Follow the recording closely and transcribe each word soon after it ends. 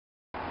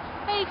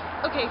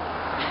Okay,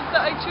 so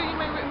I'd show you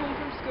my route home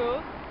from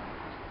school,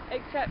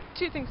 except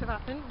two things have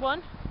happened.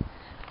 One,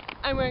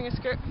 I'm wearing a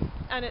skirt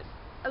and it's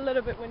a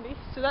little bit windy,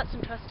 so that's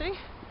interesting.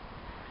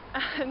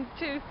 And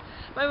two,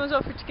 my mum's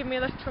offered to give me a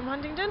lift from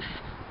Huntingdon,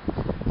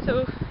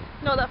 so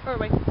not that far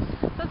away.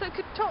 So if I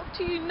could talk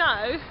to you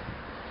now, you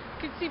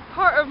could see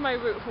part of my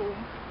route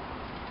home,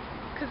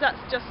 because that's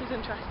just as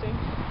interesting.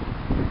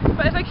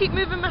 But if I keep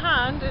moving my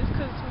hand, it's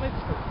because my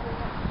skirt's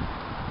going up.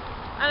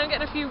 And I'm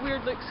getting a few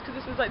weird looks because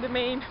this is like the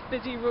main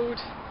busy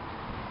road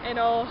in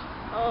all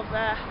of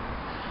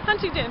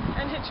Huntingdon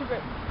and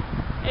Hitchinbrook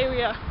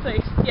area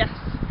place. Yes.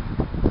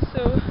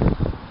 So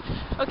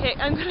okay,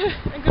 I'm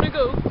gonna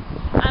go,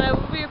 and I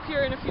will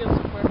reappear in a field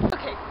somewhere.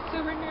 Okay, so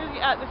we're nearly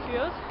at the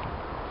field.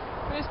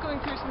 We're just going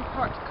through some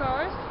parked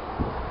cars,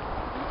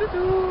 and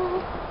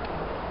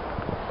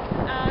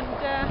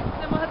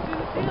then we'll head through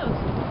the field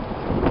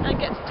and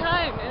get to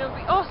town, and it'll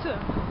be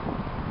awesome.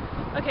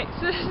 Okay,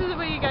 so this is the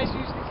way you guys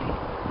usually see,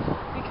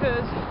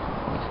 because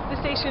the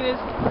station is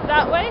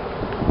that way.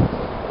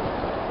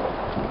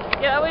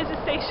 Yeah, that way is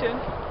the station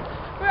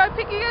where I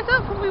pick you guys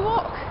up when we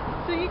walk,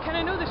 so you kind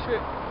of know this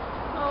route.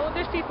 Oh,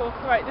 there's people.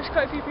 Right, there's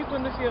quite a few people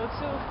in the field,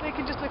 so they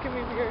can just look at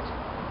me weird.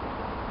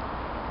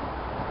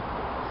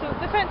 So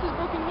the fence is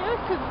broken here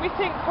because we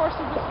think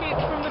horses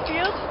escaped from the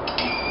field,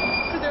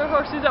 because there were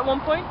horses at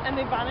one point and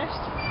they vanished.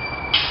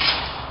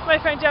 My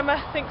friend Gemma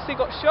thinks they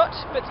got shot,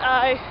 but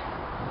I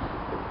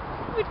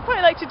would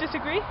quite like to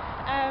disagree.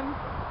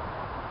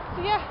 So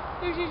yeah,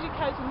 there's usually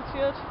cows in this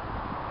field,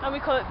 and we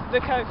call it the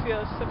cow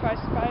field, surprise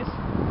surprise.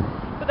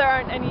 But there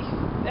aren't any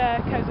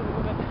cows at the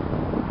moment.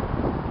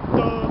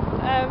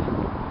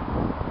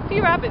 A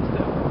few rabbits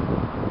though.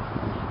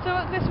 So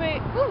I walk this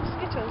way, ooh,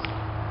 skittles.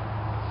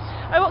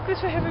 I walk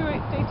this way every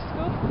day to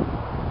school,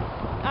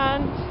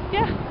 and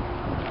yeah.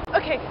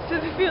 Okay, so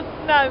the field's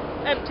now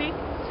empty.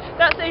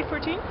 That's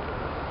A14.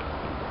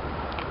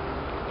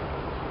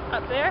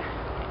 Up there.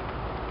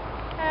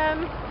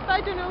 But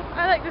I don't know,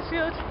 I like this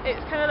field. It's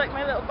kind of like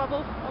my little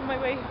bubble on my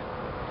way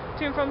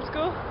to and from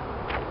school.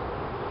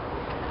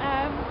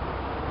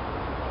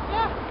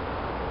 Yeah,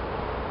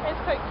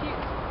 it's quite cute.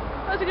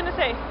 What was I going to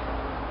say?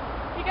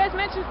 You guys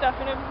mentioned stuff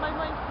and my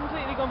mind's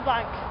completely gone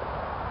blank.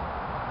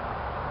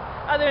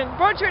 Other than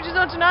Broadchurch is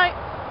on tonight,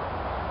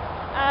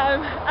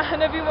 and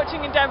I've been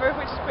watching Endeavour,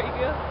 which is pretty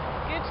good.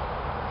 It's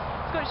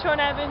got Sean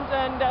Evans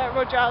and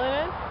Roger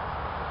Allen in.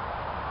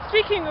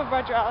 Speaking of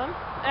Roger Allen,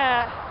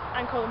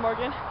 and Colin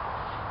Morgan,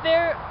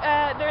 they're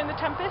in The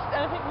Tempest,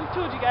 and I think we've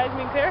told you guys,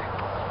 me and Claire,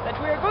 that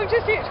we are going to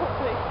see it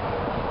hopefully,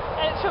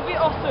 and it should be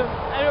awesome,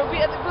 and it'll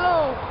be at the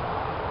Globe,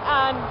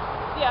 and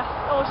yes,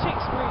 all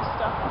Shakespeare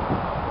stuff.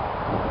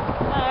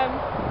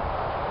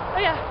 Oh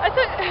yeah, I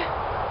thought,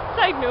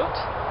 side note,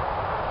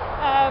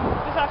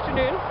 this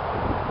afternoon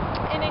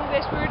in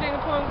English we were doing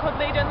a poem called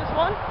Lay Down the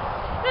Swan,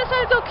 and it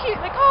sounds so cute,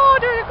 like, oh,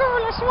 there's a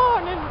girl, a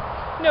swan, and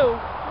no,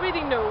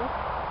 really no,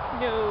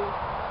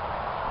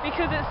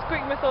 because it's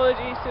Greek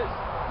mythology, so it's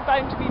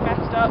bound to be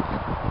messed up.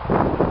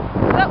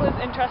 So that was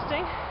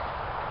interesting,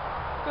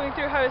 going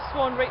through how a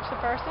swan rapes a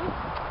person.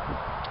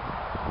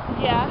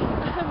 Yeah,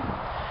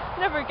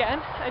 never again,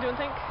 I don't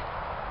think.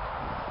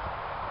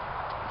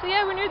 So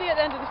yeah, we're nearly at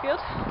the end of the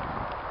field.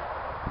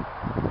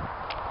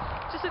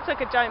 Just looks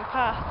like a giant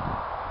path.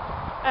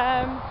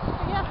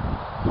 But yeah,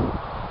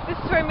 this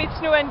is where I made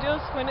snow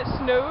angels when it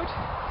snowed,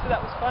 so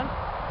that was fun.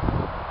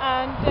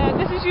 And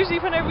this is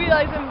usually when I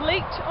realise I'm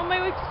late on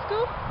my way to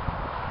school,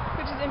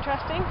 which is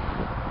interesting,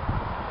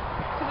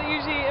 because it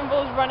usually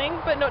involves running,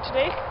 but not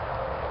today,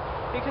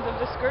 because of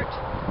the skirt.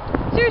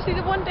 Seriously,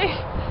 the one day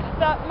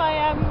that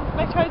my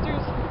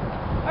trousers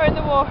are in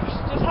the wash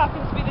just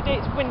happens to be the day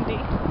it's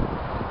windy.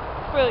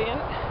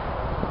 Brilliant.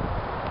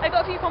 I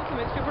got a few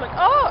compliments. People were like,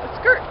 oh, a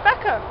skirt,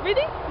 Beca,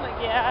 really? I'm like,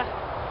 yeah,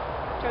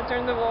 trousers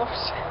are in the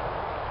wash.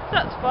 So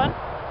that's fun.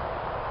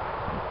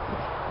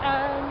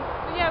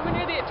 But yeah, we're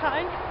nearly at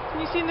town.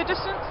 Can you see in the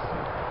distance?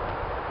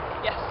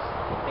 Yes,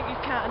 I think you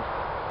can.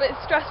 But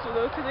it's stressful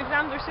though, because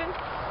exams are soon.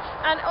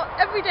 And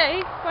every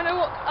day when I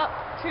walk up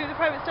to the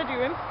private study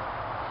room,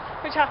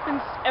 which happens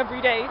every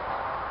day,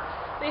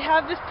 they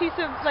have this piece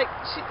of like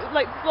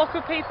block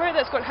of paper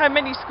that's got how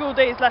many school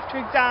days left to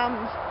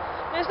exams.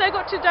 And it's now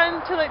got down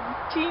to like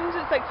teens,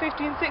 it's like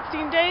 15,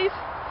 16 days,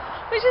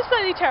 which is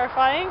slightly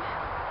terrifying.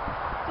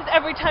 Just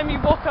every time you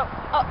walk up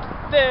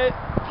the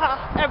path,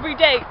 every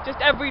day,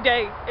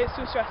 it's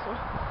so stressful.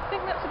 I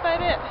think that's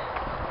about it.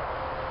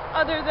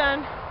 Other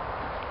than,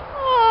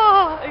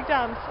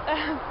 exams.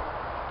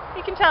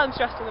 You can tell I'm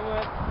stressed at the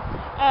moment.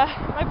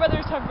 My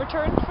brothers have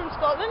returned from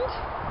Scotland.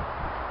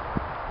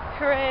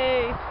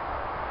 Hooray!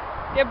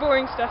 Yeah,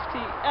 boring stuff to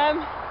eat.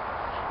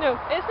 No,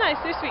 it's nice,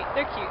 they're sweet,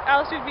 they're cute.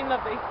 Alistair's been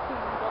lovely since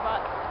he's got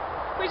back,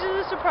 which is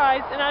a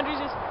surprise, and Andrew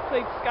just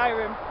played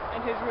Skyrim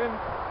in his room,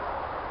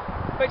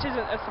 which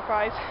isn't a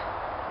surprise.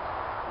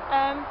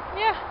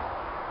 Yeah,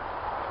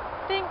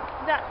 I think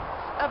that's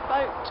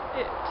about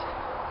it.